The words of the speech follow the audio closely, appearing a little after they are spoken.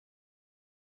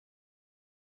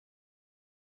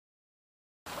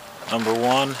Number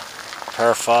 1,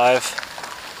 par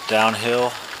 5,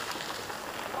 downhill.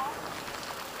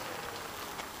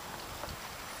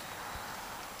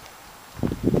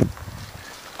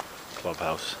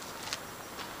 Clubhouse,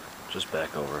 just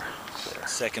back over there.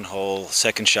 Second hole,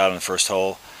 second shot on the first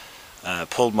hole.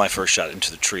 Pulled my first shot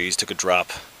into the trees, took a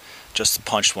drop, just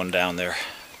punched one down there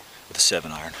with a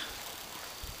 7-iron.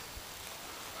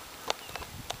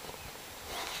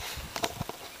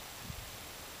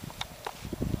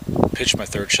 Pitched my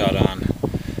third shot on.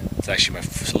 It's actually my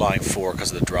line 4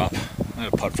 because of the drop. I'm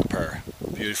going to putt for par.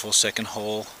 Beautiful second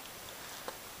hole.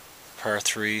 Par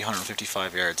 3,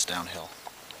 155 yards downhill.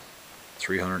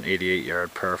 388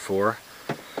 yard par 4.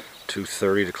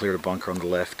 230 to clear the bunker on the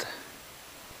left.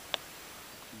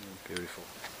 Beautiful.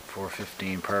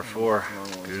 415 par 4.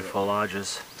 Beautiful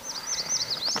lodges.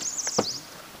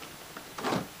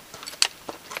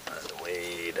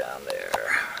 Way down there.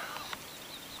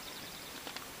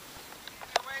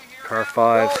 Par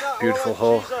 5, beautiful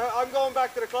hole. I'm going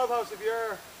back to the clubhouse if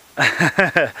you're... I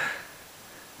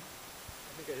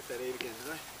think I hit that 8 again,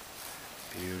 did I?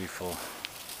 Beautiful.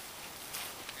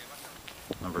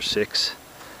 Number 6,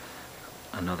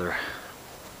 another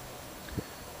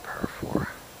par 4.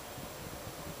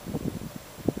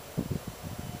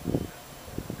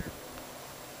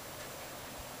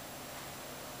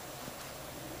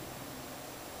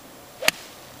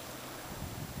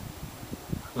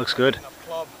 Looks good.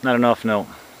 Not enough, no.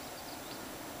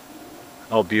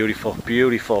 Oh, beautiful,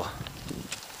 beautiful.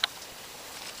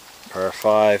 Par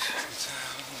 5,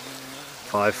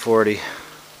 540.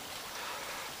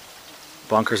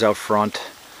 Bunkers out front.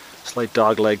 Slight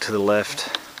dog leg to the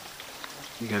left.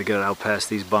 You gotta get it out past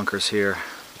these bunkers here.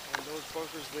 And those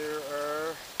bunkers there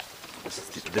are...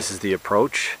 This is the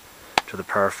approach to the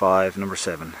par 5, number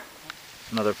 7.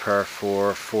 Another par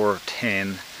 4,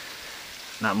 410.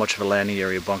 Not much of a landing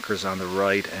area, bunkers on the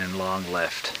right and long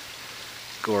left.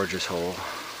 Gorgeous hole.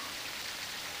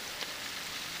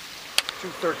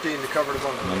 213 to cover the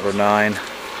bunker. Number 9.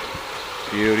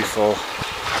 Beautiful.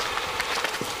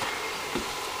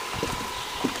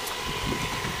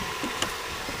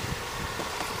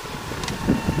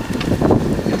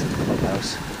 Into the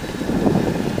clubhouse.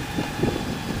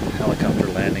 Helicopter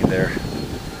landing there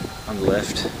on the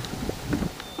left.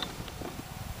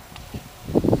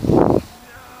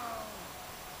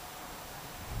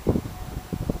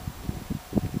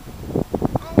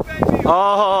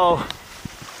 Oh!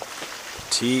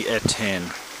 Tee at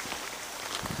 10.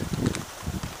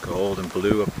 Gold and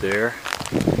blue up there.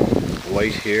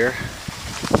 White here.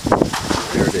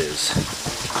 There it is.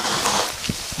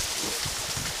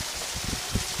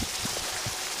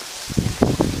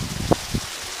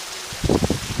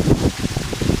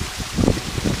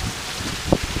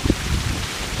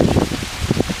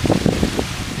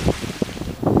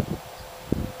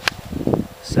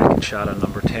 Second shot on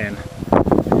number 10.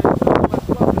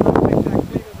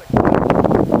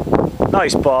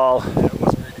 Nice ball. Yeah, it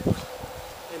was really good.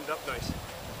 Ended up nice.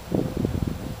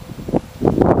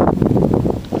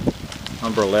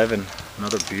 Number 11,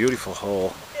 another beautiful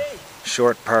hole.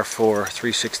 Short par 4,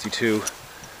 362.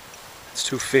 It's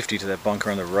 250 to that bunker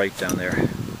on the right down there.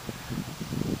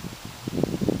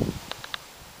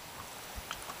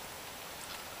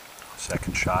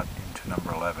 Second shot into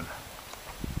number 11.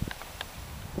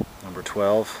 Number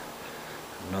 12,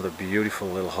 another beautiful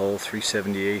little hole,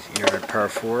 378 yard par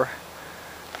 4.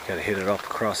 You gotta hit it up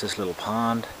across this little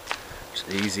pond. It's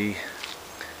easy.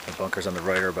 The bunkers on the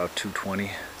right are about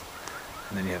 220.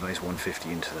 And then you have a nice 150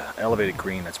 into the elevated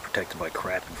green that's protected by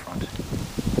crap in front.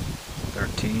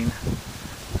 13.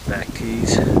 Back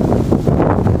tees.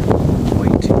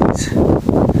 White tees.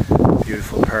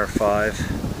 Beautiful par 5.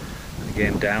 And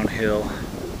again downhill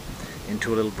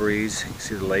into a little breeze. You can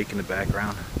see the lake in the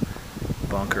background.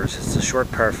 Bunkers. It's a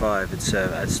short par 5. It's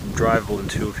drivable in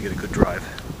 2 if you get a good drive.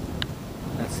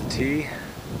 That's the tee. A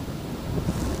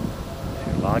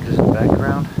few lodges in the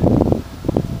background.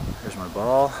 There's my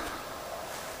ball.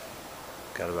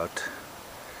 Got about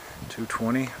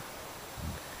 220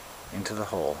 into the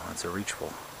hole. That's a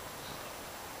reachable.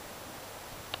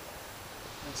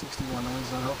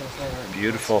 161.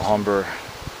 Beautiful Humber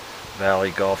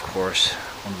Valley golf course.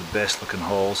 One of the best looking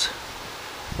holes.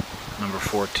 Number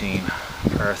 14,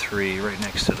 par 3, right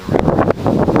next to the river.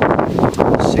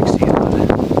 60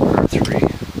 par 3.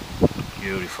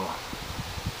 Beautiful.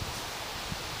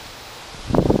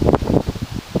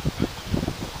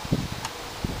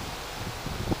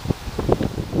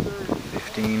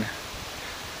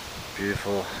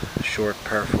 Beautiful short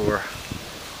par 4.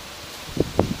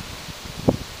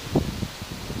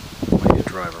 Might be a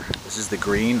driver. This is the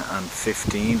green on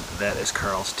 15. That is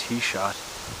Carl's tee shot.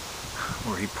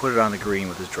 where he put it on the green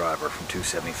with his driver from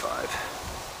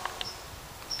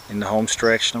 275. In the home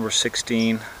stretch, number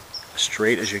 16,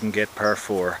 straight as you can get, par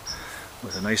 4,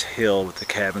 with a nice hill with the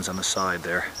cabins on the side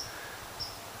there.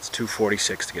 It's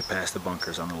 246 to get past the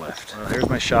bunkers on the left. Well, here's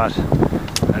my shot.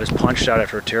 I just punched out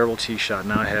after a terrible tee shot.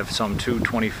 Now I have some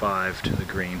 225 to the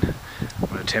green. I'm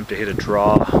going to attempt to hit a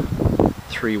draw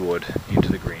 3-wood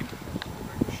into the green.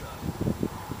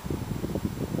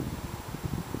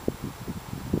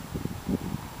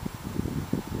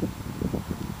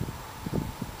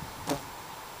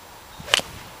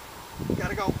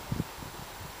 Gotta go.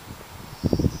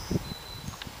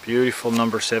 Beautiful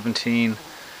number 17,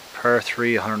 par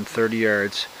 3, 130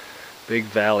 yards. Big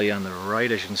valley on the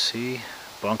right, as you can see.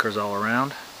 Bunkers all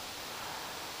around.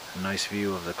 A nice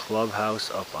view of the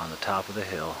clubhouse up on the top of the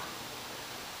hill.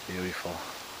 Beautiful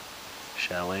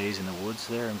chalets in the woods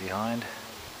there and behind.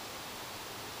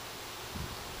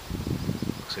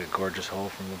 Looks like a gorgeous hole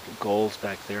from the goals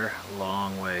back there. A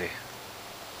long way.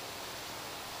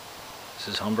 This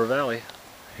is Humber Valley.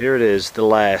 Here it is, the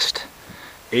last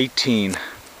 18,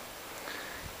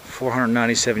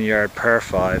 497 yard par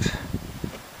 5.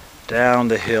 Down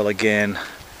the hill again.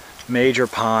 Major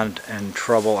pond and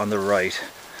trouble on the right.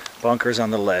 Bunkers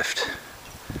on the left.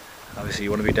 Obviously you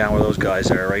want to be down where those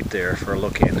guys are, right there, for a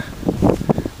look in.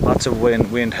 Lots of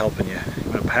wind helping you. You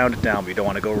want to pound it down, but you don't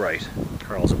want to go right.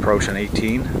 Carl's approach on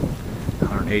 18,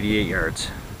 188 yards.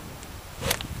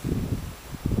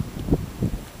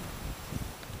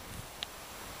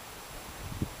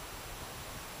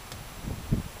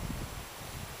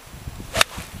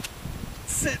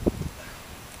 Sit.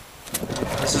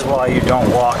 This is why you don't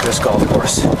walk this golf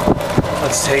course.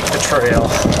 Let's take the trail.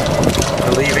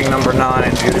 We're leaving number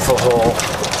 9, beautiful hole.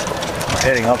 We're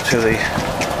heading up to the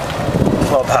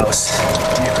clubhouse.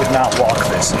 You could not walk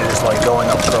this. It is like going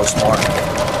up Grossmore.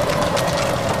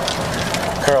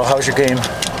 Carl, how was your game?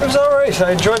 It was alright.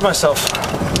 I enjoyed myself.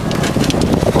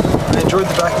 I enjoyed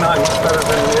the back 9 much better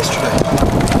than yesterday.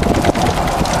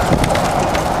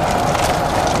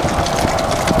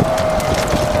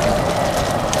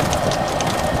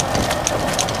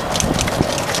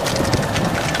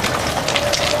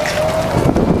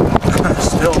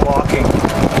 Still walking.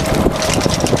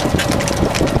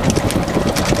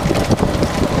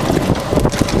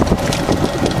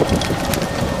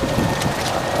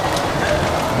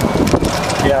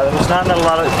 Yeah, there's not a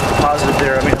lot of positive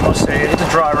there. I mean, I must say, I hit the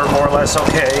driver more or less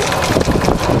okay.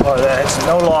 But I had some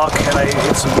no lock, and I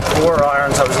hit some poor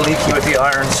irons. I was leaky with the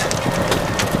irons.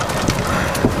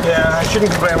 Yeah, I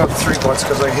shouldn't complain about the 3-putts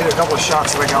because I hit a couple of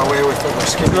shots that I got away with that were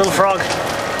skinny. Little frog.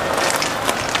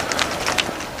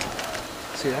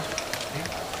 See that?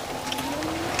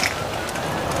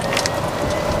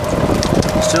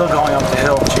 Still going up the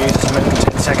hill. Jesus, a minute and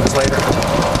 10 seconds later.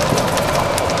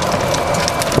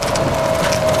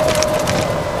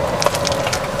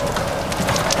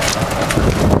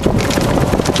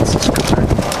 This is good.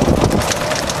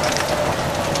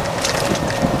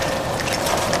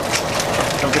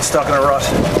 Don't get stuck in a rut.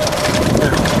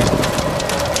 Yeah.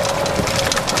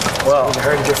 Well, It's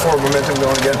hard to get forward momentum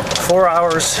going again. 4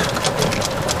 hours.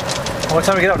 What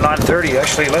time we get up? 9:30.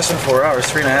 Actually, less than 4 hours.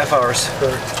 3.5 hours.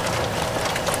 Perfect.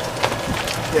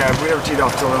 Yeah, we never teed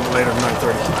off till a little bit later than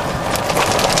 9:30.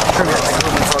 Couldn't get the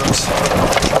group in front of us.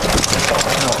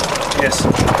 No. Yes.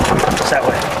 It's that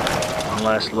way. One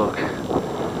last look.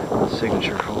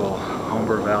 Signature hole.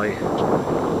 Humber Valley